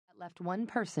left one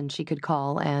person she could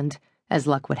call, and, as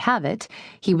luck would have it,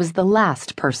 he was the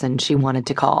last person she wanted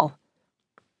to call.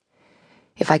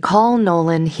 If I call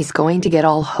Nolan, he's going to get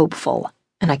all hopeful,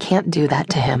 and I can't do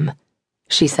that to him,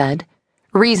 she said,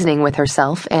 reasoning with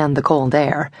herself and the cold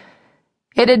air.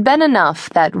 It had been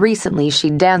enough that recently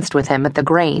she'd danced with him at the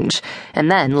Grange and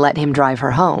then let him drive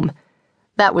her home.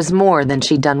 That was more than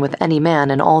she'd done with any man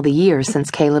in all the years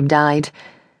since Caleb died.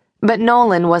 But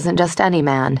Nolan wasn't just any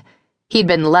man. He'd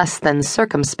been less than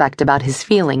circumspect about his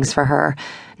feelings for her,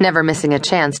 never missing a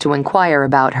chance to inquire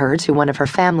about her to one of her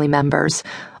family members,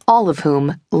 all of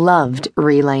whom loved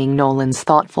relaying Nolan's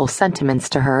thoughtful sentiments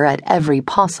to her at every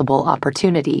possible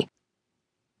opportunity.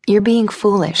 "You're being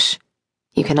foolish.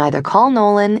 You can either call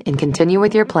Nolan and continue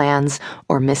with your plans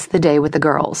or miss the day with the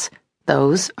girls.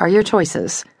 Those are your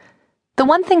choices." The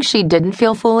one thing she didn't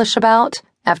feel foolish about,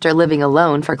 after living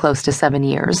alone for close to 7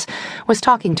 years, was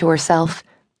talking to herself.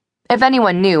 If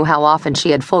anyone knew how often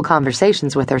she had full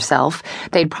conversations with herself,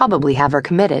 they'd probably have her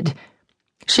committed.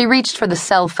 She reached for the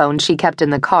cell phone she kept in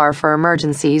the car for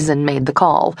emergencies and made the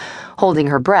call, holding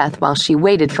her breath while she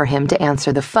waited for him to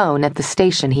answer the phone at the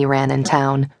station he ran in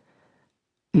town.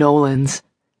 "Nolan's."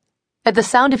 At the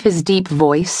sound of his deep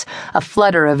voice, a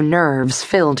flutter of nerves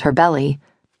filled her belly.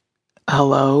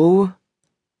 "Hello?"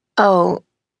 "Oh,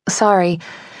 sorry.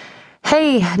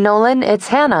 Hey, Nolan, it's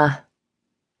Hannah."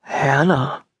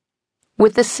 "Hannah?"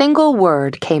 With the single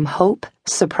word came hope,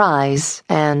 surprise,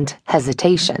 and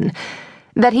hesitation.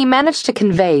 That he managed to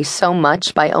convey so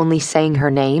much by only saying her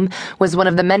name was one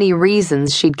of the many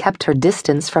reasons she'd kept her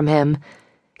distance from him.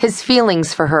 His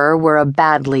feelings for her were a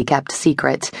badly kept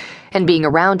secret, and being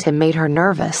around him made her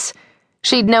nervous.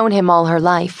 She'd known him all her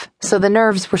life, so the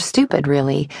nerves were stupid,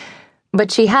 really,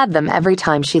 but she had them every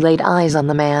time she laid eyes on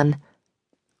the man.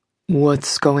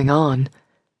 "What's going on?"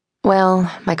 "Well,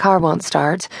 my car won't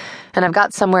start, and I've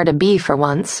got somewhere to be for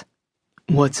once."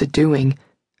 "What's it doing?"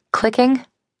 "Clicking?"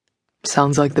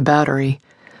 "Sounds like the battery.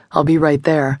 I'll be right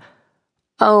there."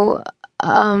 "Oh,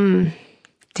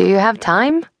 do you have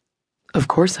time?" "Of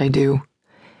course I do,"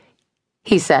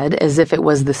 he said, as if it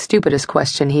was the stupidest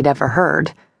question he'd ever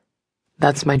heard.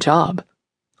 "That's my job.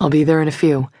 I'll be there in a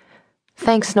few."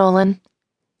 "Thanks, Nolan."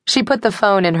 She put the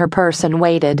phone in her purse and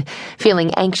waited,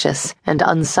 feeling anxious and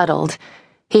unsettled.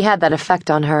 He had that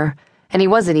effect on her, and he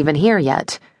wasn't even here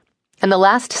yet. In the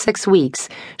last 6 weeks,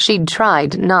 she'd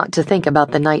tried not to think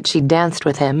about the night she'd danced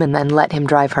with him and then let him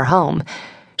drive her home.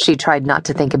 She tried not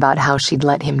to think about how she'd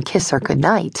let him kiss her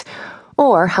goodnight,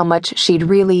 or how much she'd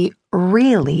really,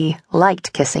 really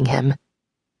liked kissing him.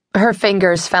 Her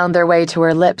fingers found their way to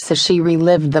her lips as she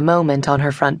relived the moment on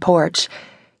her front porch.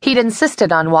 He'd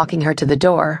insisted on walking her to the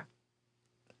door.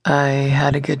 "I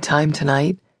had a good time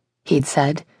tonight," he'd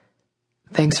said.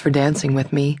 "Thanks for dancing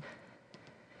with me."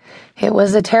 It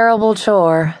was a terrible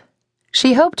chore.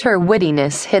 She hoped her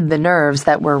wittiness hid the nerves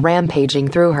that were rampaging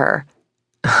through her.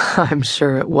 "I'm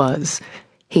sure it was,"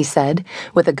 he said,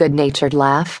 with a good-natured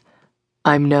laugh.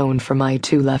 "I'm known for my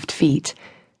 2 left feet."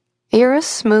 "You're a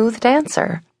smooth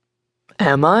dancer."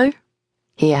 "Am I?"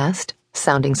 he asked,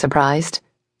 sounding surprised.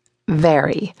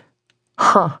 "Very."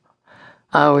 "Huh.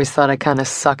 I always thought I kinda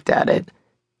sucked at it."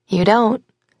 "You don't."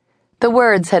 The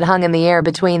words had hung in the air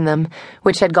between them,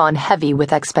 which had gone heavy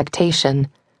with expectation.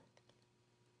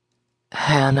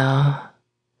 "Hannah."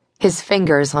 His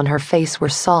fingers on her face were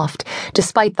soft,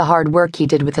 despite the hard work he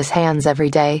did with his hands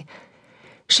every day.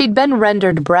 She'd been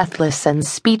rendered breathless and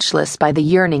speechless by the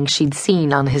yearning she'd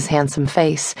seen on his handsome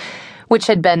face, which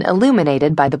had been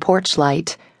illuminated by the porch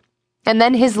light. And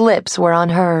then his lips were on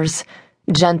hers,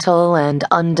 gentle and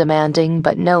undemanding,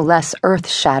 but no less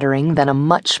earth-shattering than a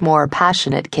much more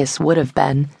passionate kiss would have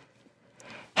been.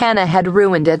 Hannah had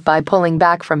ruined it by pulling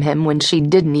back from him when she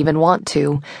didn't even want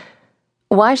to.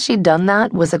 Why she'd done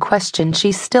that was a question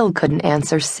she still couldn't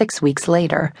answer 6 weeks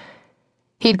later.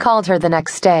 He'd called her the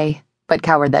next day, but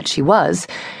coward that she was,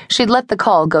 she'd let the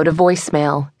call go to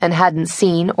voicemail and hadn't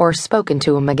seen or spoken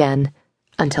to him again,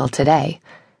 until today.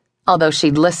 Although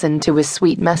she'd listened to his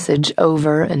sweet message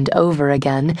over and over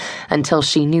again until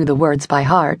she knew the words by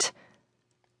heart.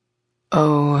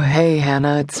 "Oh, hey,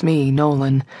 Hannah, it's me,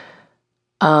 Nolan.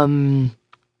 I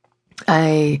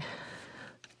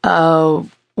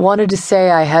wanted to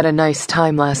say I had a nice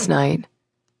time last night.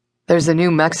 There's a new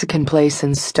Mexican place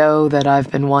in Stowe that I've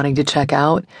been wanting to check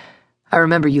out. I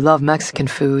remember you love Mexican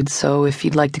food, so if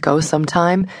you'd like to go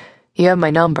sometime, you have my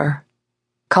number.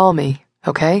 Call me,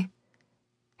 okay?"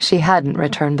 She hadn't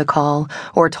returned the call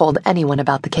or told anyone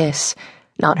about the kiss,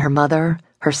 not her mother,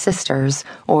 her sisters,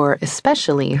 or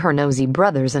especially her nosy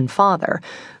brothers and father,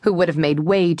 who would have made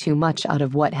way too much out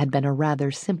of what had been a rather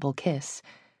simple kiss.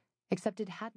 Except it hadn't.